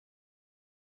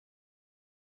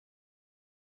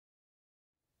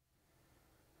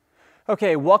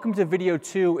Okay, welcome to video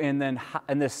 2 in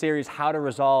this series, How to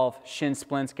Resolve Shin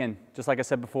Splints. Again, just like I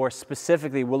said before,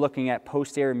 specifically we're looking at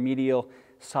posterior medial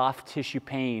soft tissue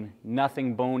pain,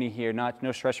 nothing bony here,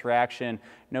 no stress reaction,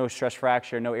 no stress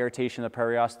fracture, no irritation of the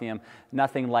periosteum,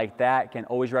 nothing like that. Again,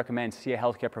 always recommend see a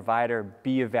healthcare provider,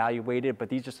 be evaluated, but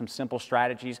these are some simple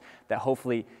strategies that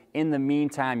hopefully in the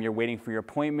meantime you're waiting for your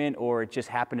appointment or it just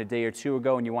happened a day or two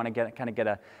ago and you want to get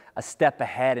a step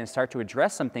ahead and start to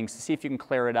address some things to see if you can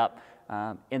clear it up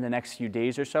in the next few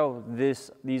days or so.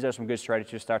 These are some good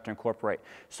strategies to start to incorporate.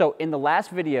 So in the last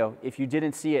video, if you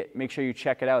didn't see it, make sure you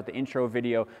check it out, the intro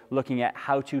video, looking at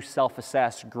how to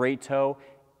self-assess great toe,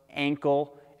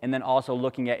 ankle, and then also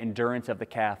looking at endurance of the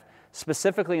calf.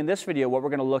 Specifically in this video, what we're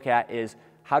going to look at is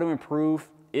how to improve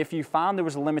if you found there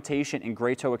was a limitation in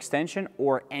great toe extension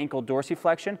or ankle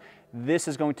dorsiflexion. This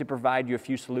is going to provide you a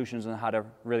few solutions on how to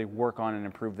really work on and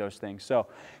improve those things. So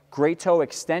great toe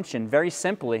extension, very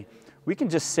simply, we can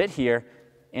just sit here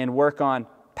and work on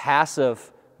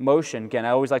passive motion. Again, I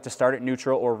always like to start at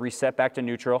neutral or reset back to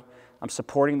neutral. I'm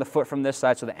supporting the foot from this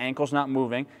side so the ankle's not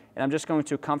moving, and I'm just going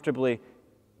to comfortably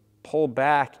pull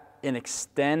back and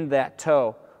extend that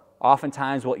toe.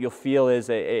 Oftentimes what you'll feel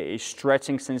is a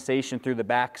stretching sensation through the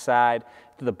back side,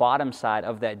 to the bottom side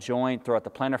of that joint, throughout the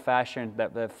plantar fascia and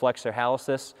the flexor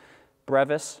hallucis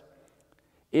brevis.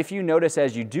 If you notice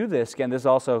as you do this, again, this is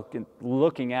also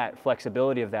looking at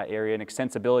flexibility of that area and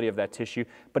extensibility of that tissue,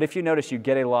 but if you notice you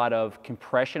get a lot of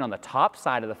compression on the top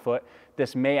side of the foot,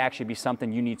 this may actually be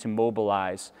something you need to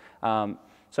mobilize.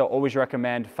 So always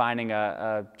recommend finding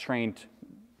a trained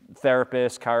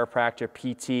therapist, chiropractor,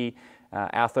 PT,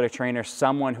 athletic trainer,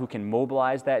 someone who can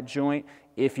mobilize that joint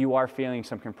if you are feeling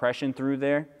some compression through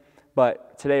there.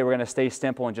 But today we're going to stay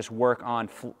simple and just work on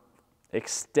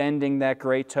extending that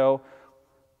great toe,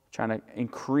 trying to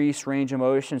increase range of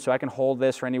motion. So I can hold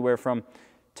this for anywhere from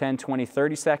 10, 20,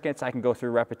 30 seconds. I can go through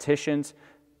repetitions,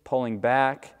 pulling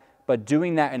back, but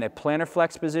doing that in a plantar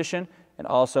flex position and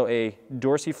also a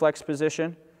dorsiflex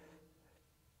position.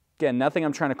 Again, nothing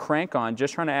I'm trying to crank on,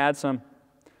 just trying to add some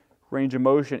range of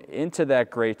motion into that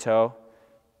great toe.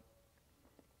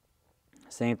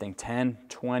 Same thing, 10,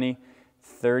 20,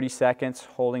 30 seconds,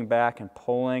 holding back and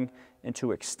pulling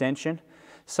into extension.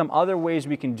 Some other ways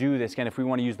we can do this, again, if we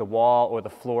want to use the wall or the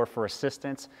floor for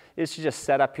assistance, is to just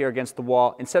set up here against the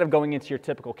wall. Instead of going into your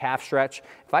typical calf stretch,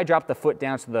 if I drop the foot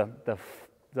down to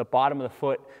the bottom of the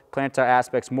foot, plantar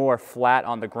aspects more flat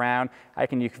on the ground,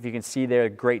 if you can see there,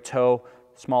 the great toe,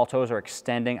 small toes are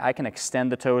extending. I can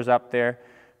extend the toes up there.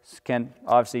 Can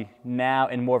obviously now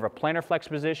in more of a plantar flex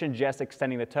position, just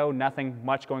extending the toe, nothing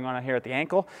much going on here at the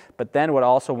ankle. But then what I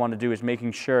also want to do is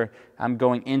making sure I'm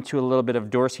going into a little bit of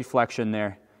dorsiflexion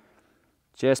there,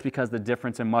 just because the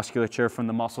difference in musculature from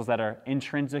the muscles that are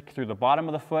intrinsic through the bottom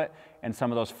of the foot and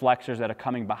some of those flexors that are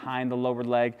coming behind the lower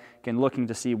leg, again, looking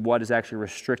to see what is actually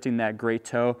restricting that great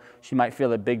toe. She might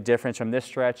feel a big difference from this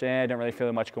stretch, I don't really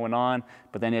feel much going on.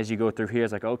 But then as you go through here,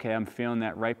 it's like, okay, I'm feeling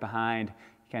that right behind.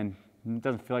 It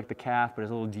doesn't feel like the calf, but it's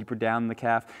a little deeper down in the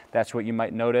calf. That's what you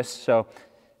might notice. So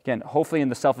again, hopefully in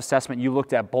the self-assessment you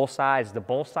looked at both sides. The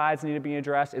both sides need to be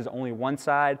addressed. Is only one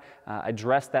side.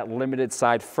 Address that limited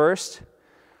side first.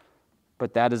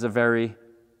 But that is a very,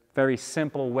 very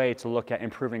simple way to look at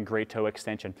improving great toe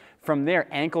extension. From there,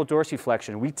 ankle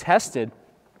dorsiflexion. We tested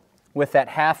with that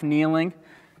half kneeling,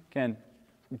 again,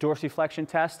 dorsiflexion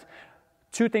test.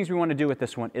 Two things we want to do with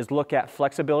this one is look at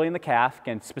flexibility in the calf,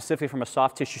 again, specifically from a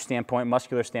soft tissue standpoint,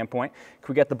 muscular standpoint. Could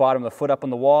we get the bottom of the foot up on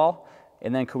the wall?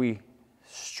 And then could we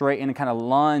straighten and kind of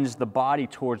lunge the body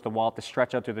towards the wall to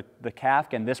stretch out through the calf?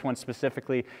 Again, this one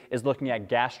specifically is looking at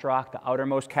gastroc, the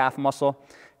outermost calf muscle,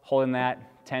 holding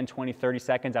that 10, 20, 30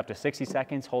 seconds, up to 60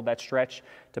 seconds. Hold that stretch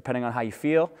depending on how you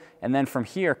feel. And then from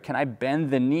here, can I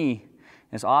bend the knee?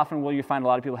 As often will you find a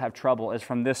lot of people have trouble is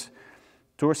from this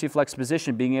dorsiflex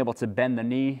position, being able to bend the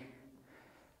knee.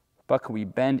 But can we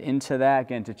bend into that,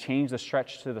 again, to change the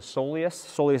stretch to the soleus?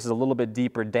 Soleus is a little bit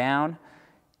deeper down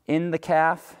in the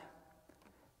calf,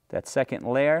 that second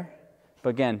layer. But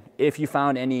again, if you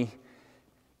found any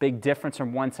big difference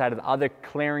from one side to the other,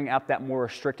 clearing up that more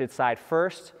restricted side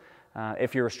first.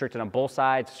 If you're restricted on both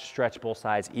sides, stretch both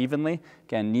sides evenly.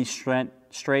 Again, knee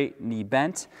straight, knee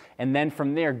bent. And then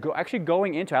from there, actually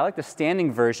going into, I like the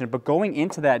standing version, but going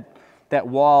into that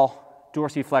wall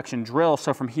dorsiflexion drill.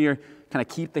 So from here, kind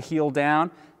of keep the heel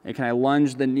down and kind of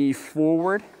lunge the knee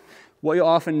forward. What you'll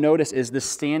often notice is the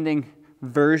standing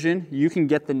version, you can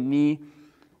get the knee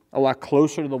a lot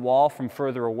closer to the wall from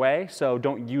further away. So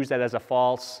don't use that as a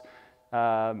false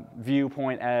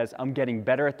viewpoint as I'm getting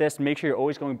better at this. Make sure you're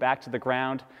always going back to the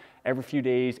ground every few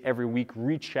days, every week,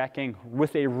 rechecking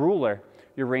with a ruler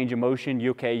your range of motion.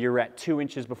 You're at 2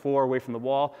 inches before away from the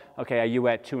wall. Okay, are you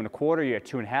at 2 1/4? You're at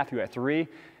 2 1/2? You're at 3?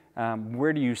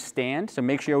 Where do you stand? So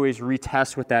make sure you always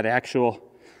retest with that actual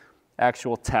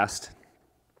test.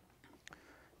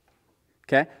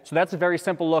 Okay, so that's a very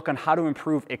simple look on how to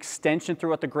improve extension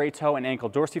throughout the great toe and ankle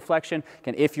dorsiflexion.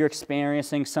 Again, if you're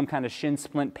experiencing some kind of shin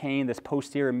splint pain, this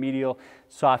posterior medial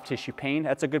soft tissue pain,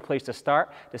 that's a good place to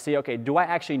start to see, okay, do I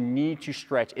actually need to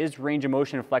stretch? Is range of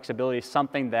motion and flexibility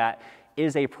something that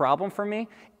is a problem for me?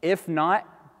 If not,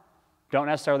 don't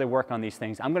necessarily work on these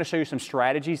things. I'm going to show you some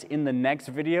strategies in the next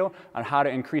video on how to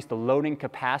increase the loading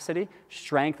capacity,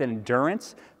 strength, and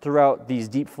endurance throughout these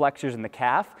deep flexors in the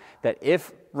calf, that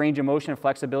if range of motion and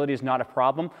flexibility is not a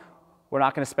problem, we're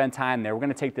not going to spend time there. We're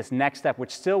going to take this next step,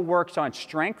 which still works on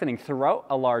strengthening throughout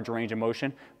a large range of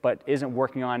motion, but isn't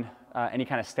working on any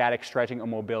kind of static stretching or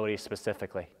mobility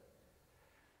specifically.